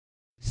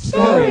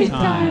Story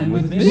time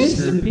with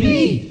Mr.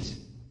 Beat.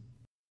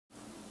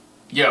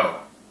 Yo,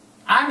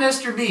 I'm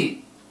Mr.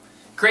 Beat.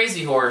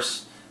 Crazy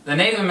Horse, the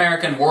Native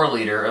American war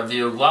leader of the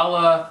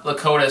Oglala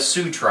Lakota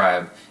Sioux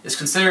tribe, is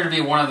considered to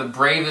be one of the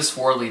bravest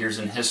war leaders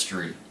in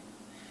history.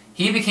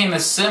 He became a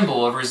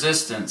symbol of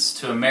resistance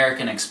to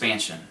American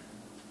expansion.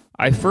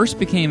 I first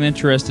became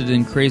interested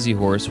in Crazy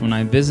Horse when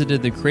I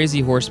visited the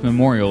Crazy Horse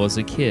Memorial as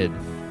a kid.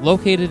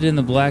 Located in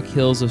the Black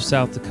Hills of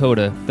South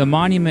Dakota, the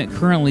monument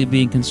currently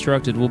being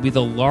constructed will be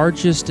the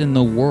largest in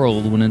the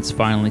world when it's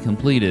finally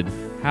completed.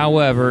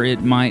 However,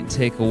 it might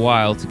take a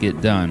while to get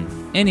done.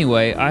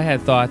 Anyway, I had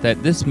thought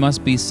that this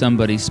must be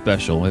somebody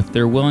special if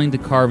they're willing to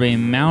carve a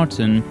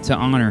mountain to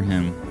honor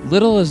him.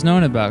 Little is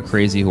known about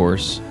Crazy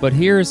Horse, but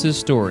here is his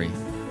story.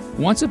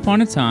 Once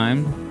upon a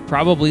time,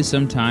 probably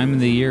sometime in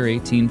the year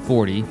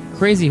 1840,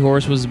 Crazy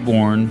Horse was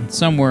born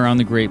somewhere on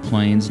the Great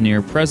Plains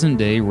near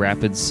present-day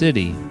Rapid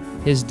City.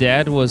 His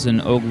dad was an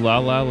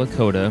Oglala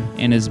Lakota,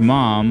 and his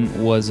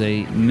mom was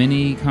a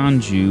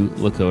Minneconjou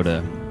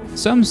Lakota.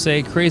 Some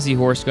say Crazy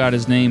Horse got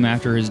his name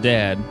after his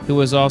dad, who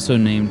was also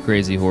named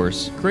Crazy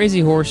Horse.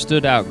 Crazy Horse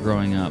stood out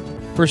growing up.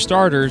 For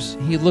starters,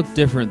 he looked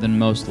different than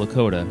most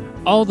Lakota.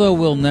 Although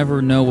we'll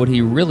never know what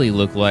he really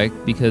looked like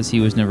because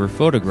he was never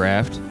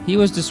photographed, he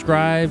was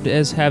described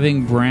as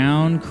having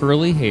brown,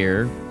 curly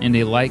hair and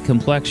a light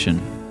complexion.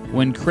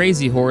 When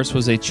Crazy Horse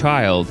was a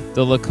child,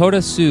 the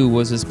Lakota Sioux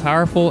was as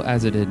powerful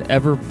as it had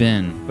ever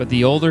been. But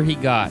the older he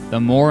got, the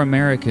more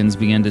Americans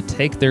began to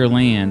take their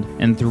land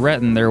and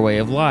threaten their way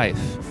of life.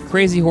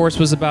 Crazy Horse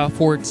was about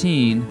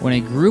 14 when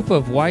a group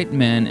of white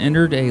men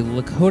entered a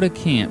Lakota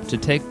camp to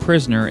take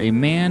prisoner a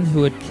man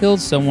who had killed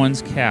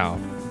someone's cow.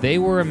 They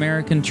were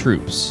American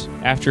troops.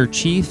 After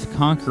Chief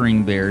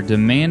Conquering Bear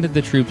demanded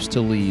the troops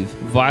to leave,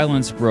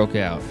 violence broke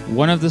out.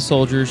 One of the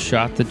soldiers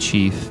shot the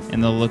chief,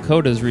 and the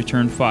Lakotas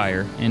returned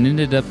fire and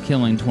ended up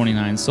killing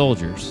 29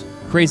 soldiers.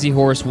 Crazy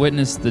Horse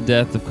witnessed the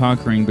death of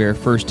Conquering Bear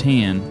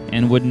firsthand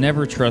and would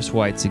never trust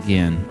whites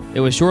again.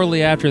 It was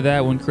shortly after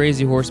that when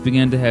Crazy Horse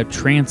began to have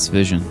trance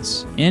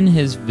visions. In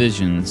his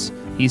visions,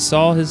 he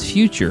saw his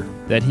future,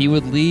 that he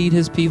would lead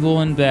his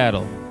people in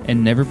battle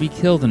and never be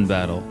killed in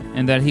battle,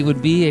 and that he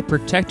would be a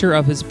protector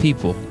of his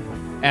people.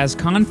 As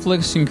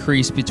conflicts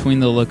increased between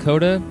the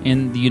Lakota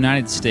and the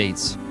United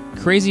States,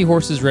 Crazy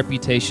Horse's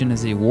reputation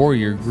as a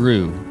warrior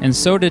grew, and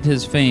so did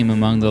his fame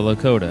among the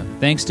Lakota,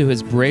 thanks to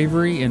his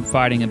bravery and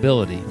fighting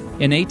ability.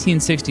 In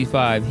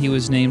 1865, he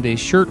was named a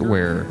shirt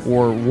wearer,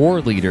 or war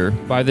leader,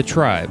 by the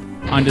tribe.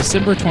 On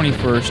December 21,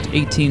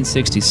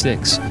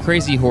 1866,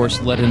 Crazy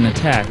Horse led an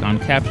attack on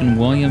Captain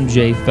William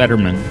J.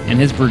 Fetterman and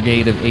his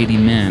brigade of 80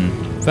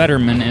 men.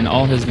 Fetterman and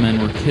all his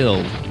men were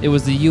killed. It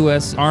was the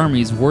U.S.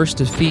 Army's worst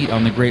defeat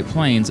on the Great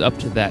Plains up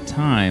to that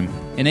time.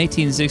 In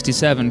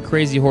 1867,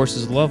 Crazy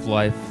Horse's love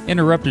life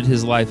interrupted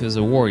his life as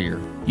a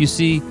warrior. You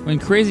see, when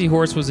Crazy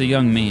Horse was a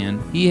young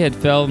man, he had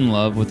fell in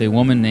love with a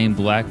woman named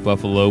Black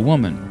Buffalo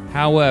Woman.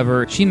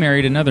 However, she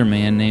married another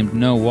man named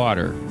No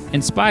Water.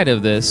 In spite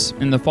of this,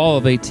 in the fall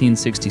of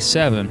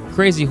 1867,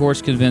 Crazy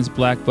Horse convinced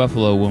Black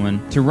Buffalo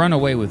Woman to run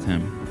away with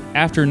him.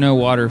 After No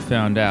Water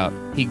found out,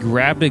 he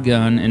grabbed a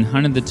gun and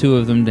hunted the two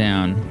of them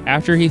down.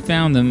 After he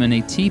found them in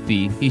a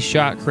teepee, he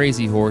shot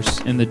Crazy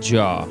Horse in the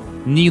jaw.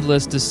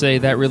 Needless to say,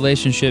 that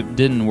relationship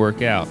didn't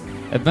work out.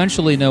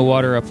 Eventually, No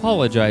Water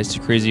apologized to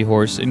Crazy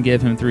Horse and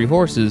gave him 3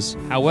 horses.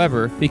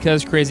 However,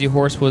 because Crazy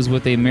Horse was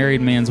with a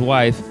married man's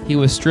wife, he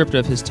was stripped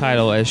of his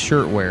title as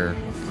shirt wearer.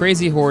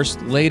 Crazy Horse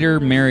later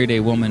married a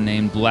woman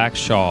named Black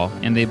Shaw,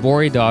 and they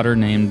bore a daughter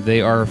named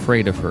They Are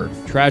Afraid of Her.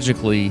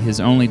 Tragically,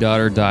 his only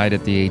daughter died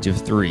at the age of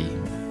 3.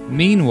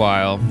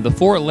 Meanwhile, the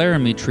Fort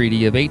Laramie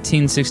Treaty of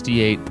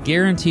 1868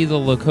 guaranteed the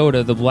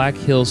Lakota the Black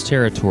Hills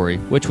Territory,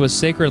 which was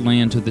sacred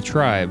land to the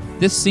tribe.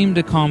 This seemed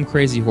to calm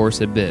Crazy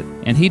Horse a bit,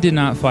 and he did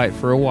not fight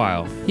for a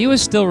while. He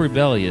was still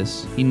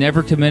rebellious. He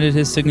never committed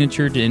his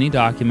signature to any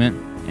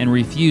document and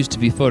refused to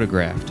be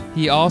photographed.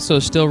 He also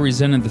still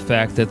resented the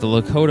fact that the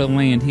Lakota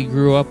land he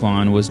grew up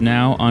on was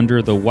now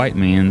under the white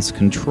man's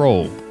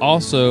control.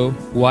 Also,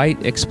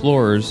 white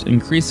explorers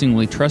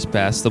increasingly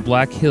trespassed the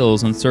Black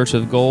Hills in search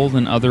of gold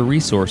and other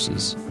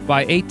resources.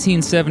 By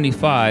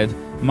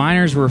 1875,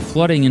 miners were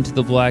flooding into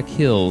the Black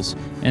Hills,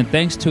 and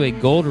thanks to a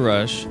gold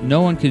rush,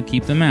 no one could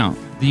keep them out.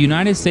 The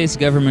United States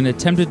government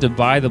attempted to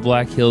buy the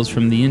Black Hills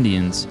from the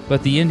Indians,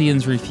 but the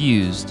Indians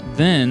refused.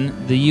 Then,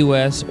 the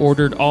U.S.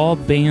 ordered all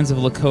bands of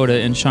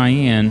Lakota and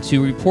Cheyenne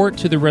to report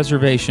to the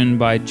reservation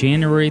by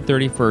January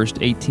 31,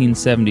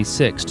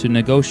 1876 to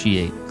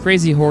negotiate.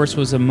 Crazy Horse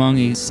was among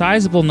a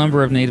sizable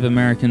number of Native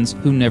Americans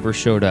who never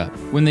showed up.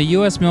 When the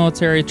U.S.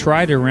 military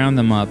tried to round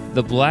them up,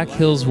 the Black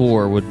Hills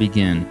War would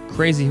begin.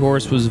 Crazy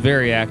Horse was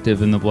very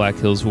active in the Black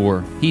Hills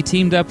War. He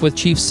teamed up with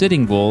Chief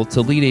Sitting Bull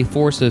to lead a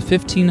force of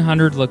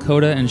 1,500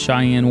 Lakota and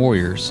Cheyenne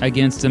warriors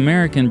against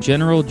American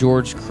General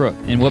George Crook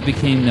in what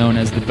became known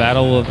as the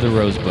Battle of the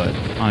Rosebud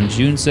on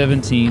June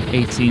 17,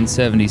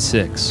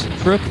 1876.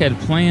 Crook had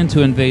planned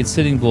to invade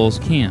Sitting Bull's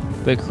camp,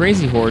 but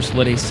Crazy Horse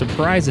led a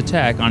surprise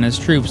attack on his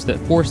troops that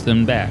forced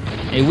them back.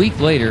 A week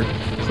later,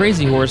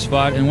 Crazy Horse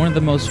fought in one of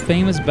the most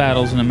famous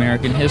battles in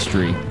American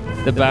history,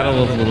 the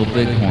Battle of Little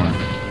Bighorn.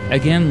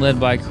 Again led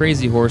by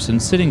Crazy Horse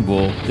and Sitting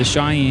Bull, the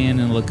Cheyenne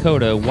and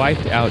Lakota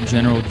wiped out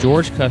General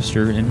George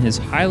Custer and his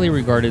highly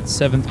regarded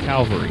 7th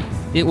Cavalry.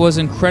 It was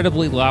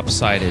incredibly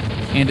lopsided,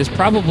 and is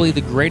probably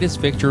the greatest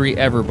victory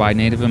ever by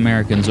Native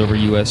Americans over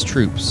U.S.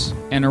 troops.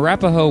 An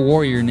Arapaho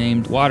warrior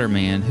named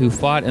Waterman, who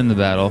fought in the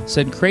battle,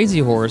 said Crazy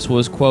Horse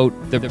was, quote,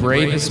 "the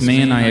bravest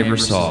man I ever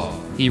saw.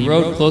 He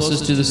rode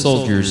closest to the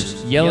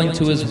soldiers, yelling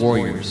to his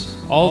warriors.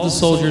 All the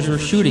soldiers were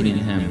shooting at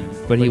him,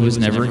 but he was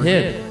never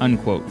hit,"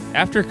 unquote.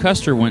 After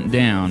Custer went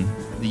down,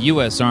 the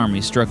U.S. Army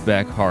struck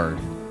back hard.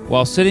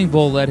 While Sitting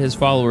Bull led his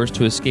followers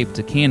to escape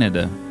to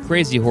Canada,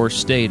 Crazy Horse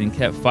stayed and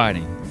kept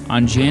fighting.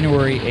 On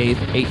January 8,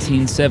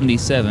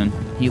 1877,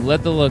 he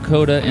led the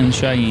Lakota and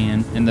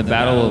Cheyenne in the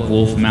Battle of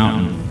Wolf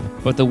Mountain.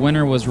 But the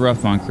winter was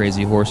rough on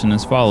Crazy Horse and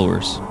his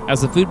followers.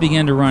 As the food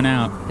began to run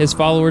out, his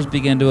followers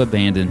began to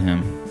abandon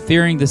him.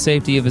 Fearing the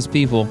safety of his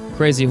people,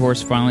 Crazy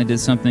Horse finally did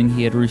something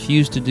he had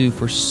refused to do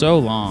for so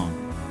long.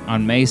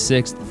 On May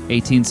 6,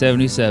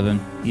 1877,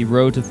 he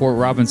rode to Fort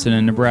Robinson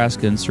in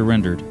Nebraska and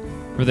surrendered.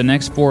 For the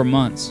next 4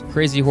 months,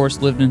 Crazy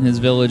Horse lived in his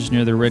village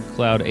near the Red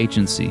Cloud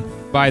Agency.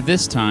 By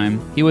this time,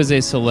 he was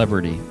a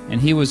celebrity,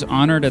 and he was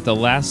honored at the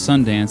last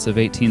Sundance of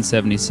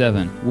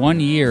 1877, 1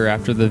 year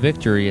after the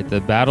victory at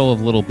the Battle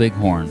of Little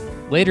Bighorn.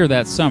 Later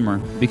that summer,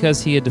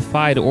 because he had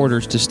defied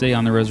orders to stay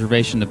on the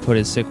reservation to put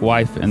his sick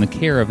wife in the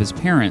care of his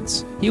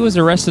parents, he was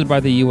arrested by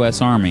the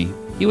U.S. Army.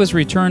 He was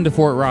returned to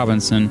Fort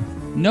Robinson.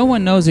 No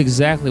one knows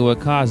exactly what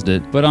caused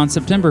it, but on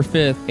September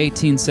 5,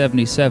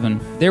 1877,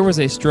 there was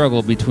a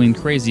struggle between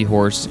Crazy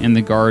Horse and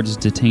the guards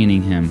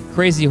detaining him.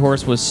 Crazy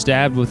Horse was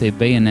stabbed with a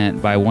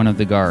bayonet by one of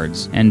the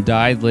guards and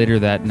died later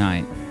that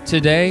night.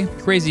 Today,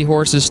 Crazy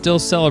Horse is still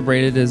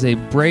celebrated as a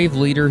brave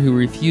leader who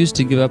refused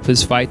to give up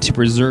his fight to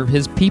preserve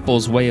his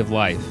people's way of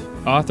life.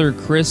 Author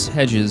Chris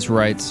Hedges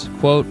writes,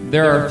 quote,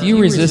 "There are few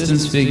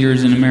resistance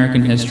figures in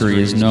American history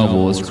as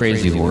noble as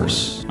Crazy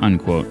Horse,"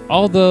 unquote.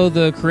 Although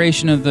the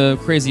creation of the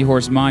Crazy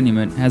Horse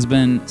Monument has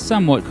been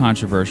somewhat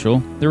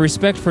controversial, the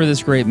respect for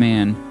this great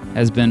man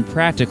has been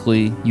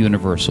practically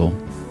universal.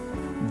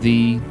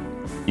 The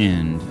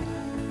end.